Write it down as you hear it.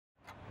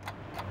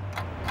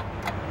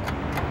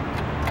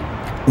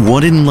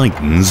What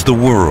enlightens the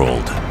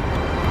world?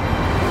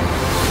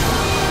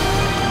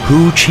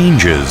 Who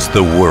changes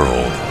the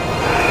world?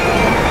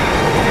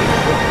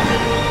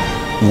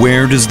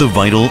 Where does the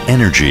vital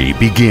energy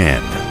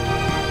begin?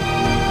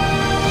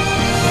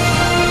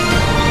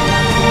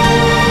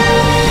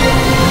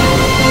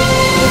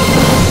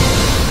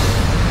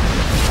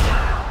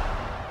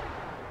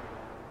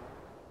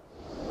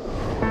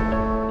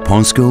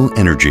 POSCO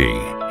Energy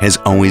has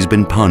always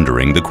been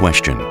pondering the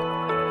question: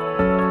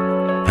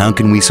 how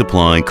can we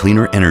supply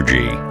cleaner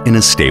energy in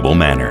a stable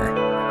manner?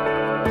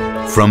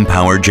 From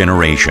power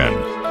generation,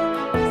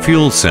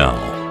 fuel cell,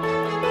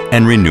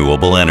 and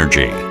renewable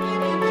energy,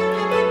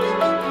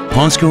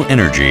 POSCO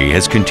Energy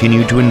has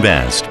continued to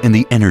invest in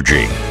the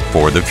energy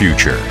for the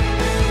future.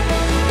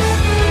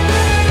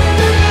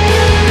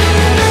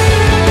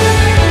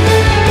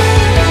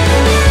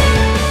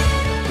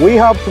 We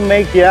hope to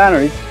make the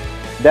energy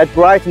that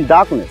brightens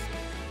darkness.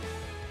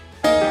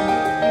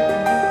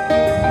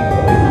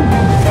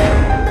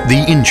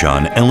 The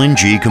Incheon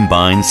LNG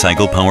Combined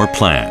Cycle Power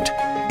Plant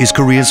is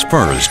Korea's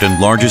first and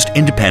largest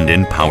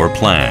independent power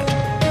plant.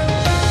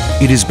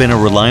 It has been a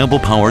reliable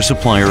power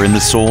supplier in the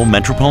Seoul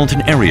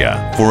metropolitan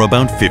area for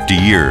about 50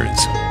 years.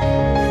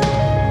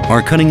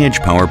 Our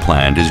cutting-edge power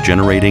plant is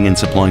generating and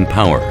supplying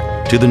power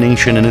to the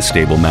nation in a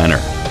stable manner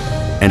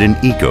and an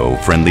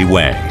eco-friendly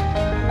way.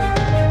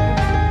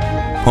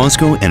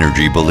 POSCO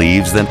Energy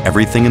believes that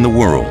everything in the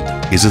world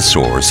is a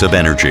source of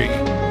energy.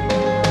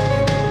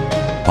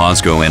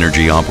 POSCO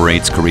Energy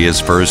operates Korea's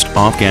first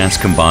off-gas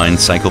combined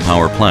cycle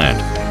power plant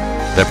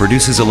that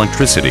produces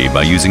electricity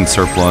by using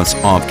surplus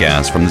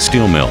off-gas from the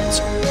steel mills,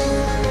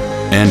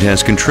 and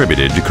has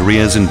contributed to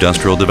Korea's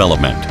industrial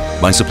development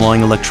by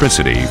supplying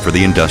electricity for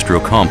the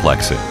industrial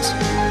complexes.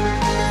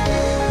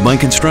 By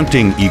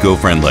constructing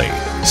eco-friendly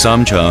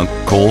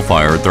Samcheok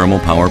coal-fired thermal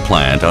power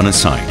plant on a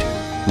site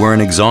where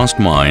an exhaust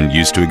mine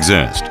used to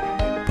exist,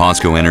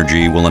 POSCO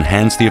Energy will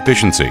enhance the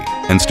efficiency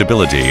and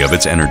stability of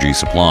its energy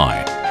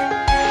supply.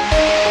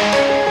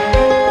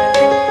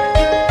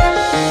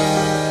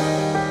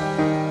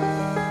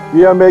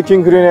 We are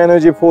making green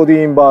energy for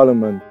the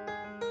environment.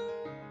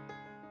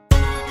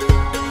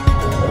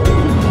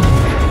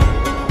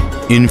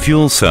 In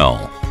fuel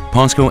cell,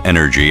 POSCO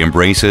Energy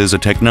embraces a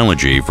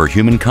technology for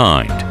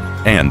humankind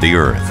and the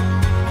Earth.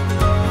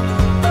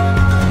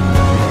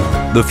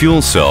 The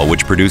fuel cell,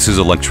 which produces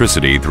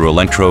electricity through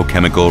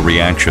electrochemical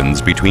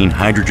reactions between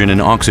hydrogen and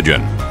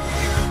oxygen,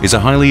 is a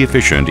highly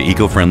efficient,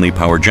 eco-friendly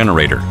power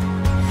generator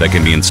that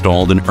can be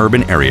installed in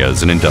urban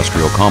areas and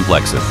industrial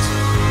complexes.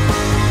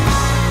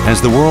 As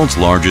the world's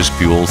largest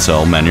fuel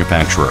cell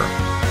manufacturer,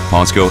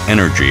 POSCO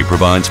Energy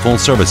provides full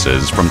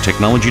services from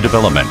technology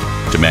development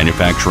to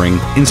manufacturing,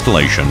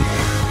 installation,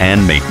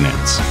 and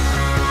maintenance.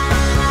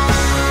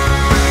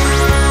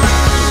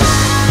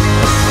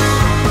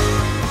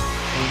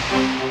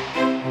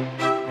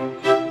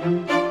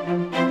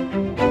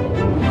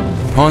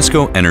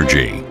 POSCO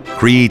Energy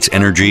creates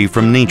energy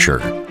from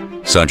nature,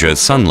 such as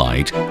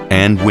sunlight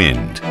and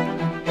wind.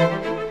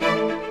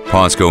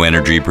 POSCO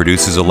Energy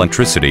produces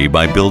electricity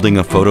by building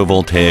a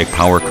photovoltaic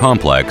power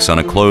complex on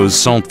a closed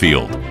salt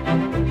field,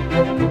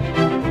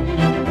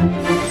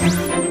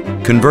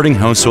 converting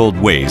household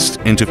waste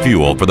into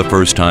fuel for the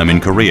first time in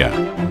Korea,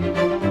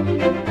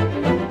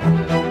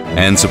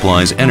 and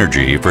supplies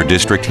energy for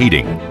district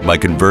heating by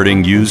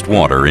converting used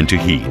water into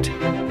heat.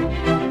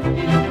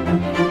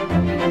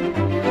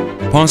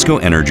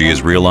 POSCO Energy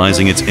is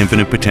realizing its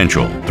infinite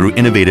potential through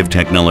innovative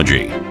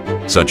technology,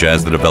 such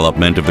as the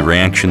development of the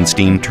reaction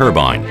steam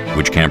turbine,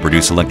 which can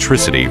produce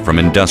electricity from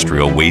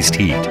industrial waste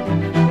heat.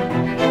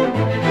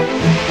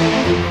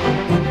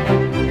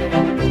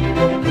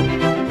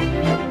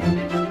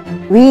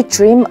 We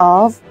dream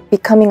of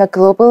becoming a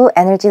global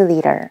energy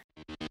leader.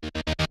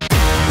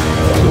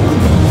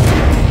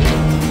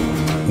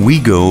 We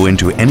go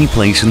into any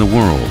place in the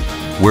world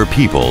where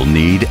people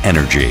need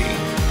energy.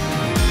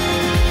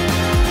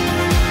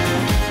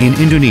 In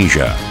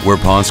Indonesia, where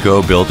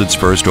POSCO built its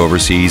first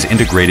overseas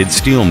integrated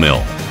steel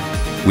mill,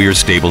 we are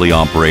stably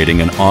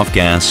operating an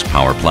off-gas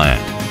power plant.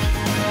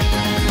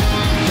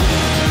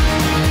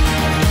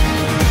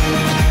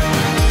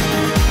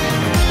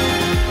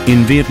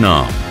 In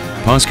Vietnam,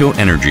 POSCO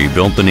Energy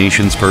built the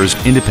nation's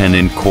first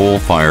independent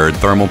coal-fired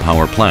thermal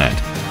power plant,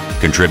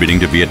 contributing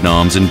to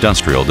Vietnam's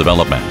industrial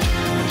development.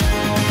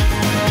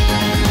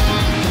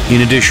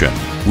 In addition,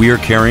 we are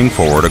carrying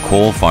forward a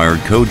coal-fired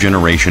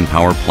cogeneration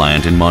power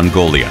plant in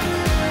Mongolia.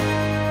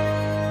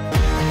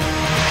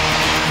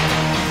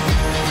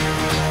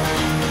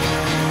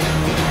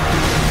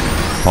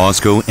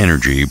 POSCO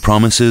Energy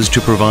promises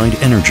to provide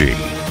energy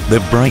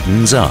that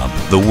brightens up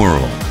the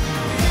world.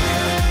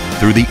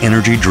 Through the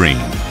Energy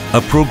Dream,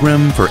 a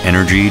program for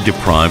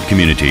energy-deprived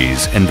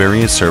communities and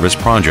various service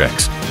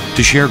projects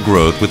to share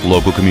growth with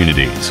local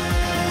communities,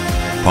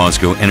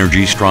 POSCO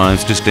Energy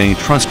strives to stay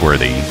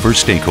trustworthy for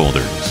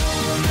stakeholders.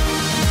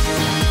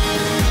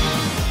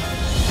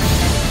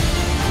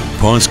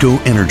 POSCO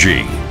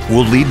Energy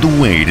will lead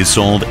the way to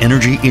solve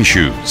energy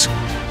issues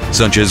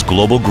such as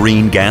global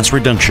green gas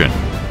reduction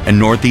and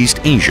Northeast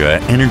Asia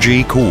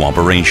energy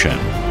cooperation.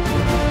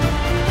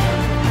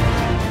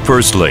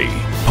 Firstly,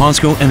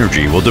 POSCO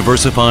Energy will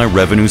diversify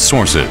revenue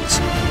sources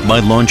by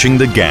launching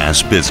the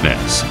gas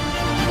business.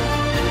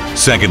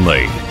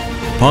 Secondly,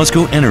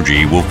 POSCO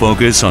Energy will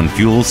focus on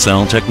fuel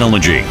cell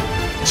technology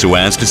so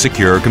as to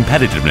secure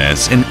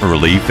competitiveness in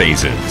early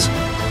phases.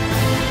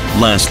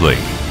 Lastly,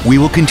 we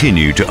will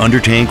continue to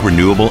undertake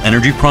renewable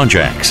energy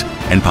projects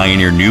and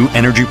pioneer new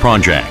energy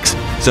projects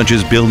such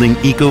as building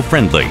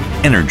eco-friendly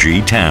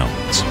energy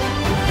towns.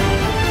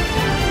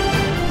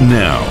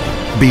 Now,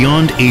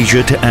 beyond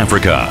Asia to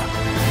Africa,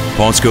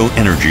 POSCO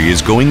Energy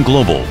is going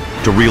global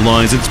to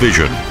realize its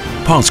vision,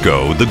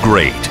 POSCO the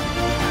Great,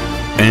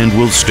 and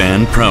will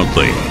stand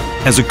proudly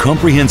as a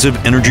comprehensive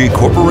energy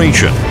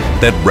corporation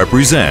that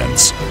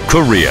represents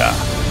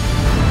Korea.